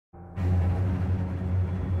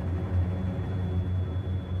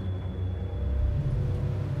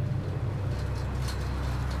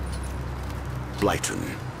Brighton,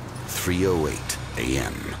 3:08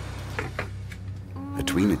 a.m.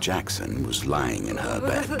 Edwina Jackson was lying in her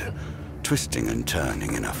bed, twisting and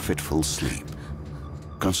turning in a fitful sleep.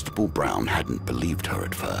 Constable Brown hadn't believed her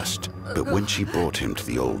at first, but when she brought him to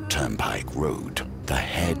the old turnpike road, the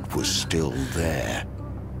head was still there.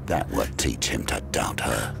 That would teach him to doubt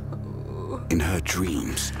her. In her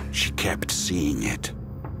dreams, she kept seeing it.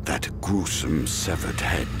 That gruesome severed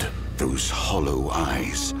head, those hollow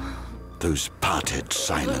eyes, those parted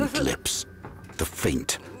silent lips, the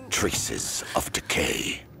faint traces of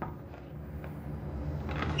decay.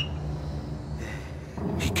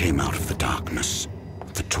 He came out of the darkness,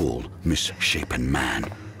 the tall, misshapen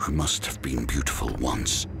man who must have been beautiful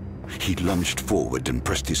once. He lunged forward and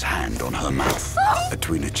pressed his hand on her mouth.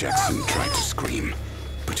 Edwina Jackson tried to scream,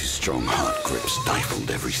 but his strong heart grip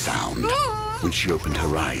stifled every sound. When she opened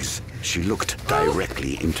her eyes, she looked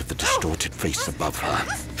directly into the distorted face above her.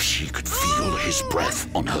 She could feel his breath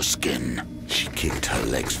on her skin. She kicked her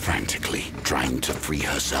legs frantically, trying to free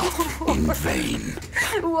herself, in vain.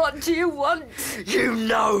 What do you want? You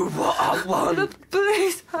know what I want. The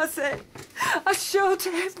police has it. I showed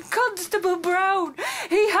him Constable Brown.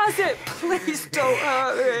 He has it. Please don't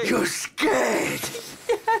hurt me. You're scared?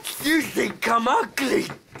 Yes. You think I'm ugly,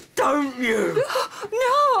 don't you?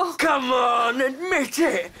 No. Come on, admit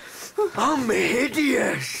it. I'm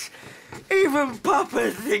hideous. Even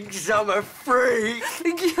Papa thinks I'm a freak.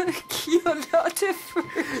 You're not a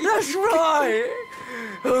freak. That's right.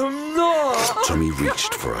 I'm not. Tommy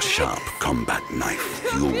reached for a sharp combat knife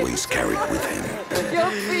he always carried with him.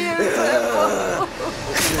 You're beautiful.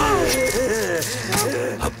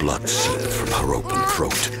 Her blood seeped from her open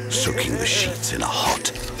throat, soaking the sheets in a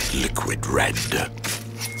hot, liquid red.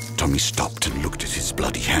 Tommy stopped and looked at his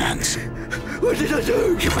bloody hands. What did I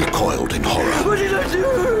do? He recoiled in horror. What did I do?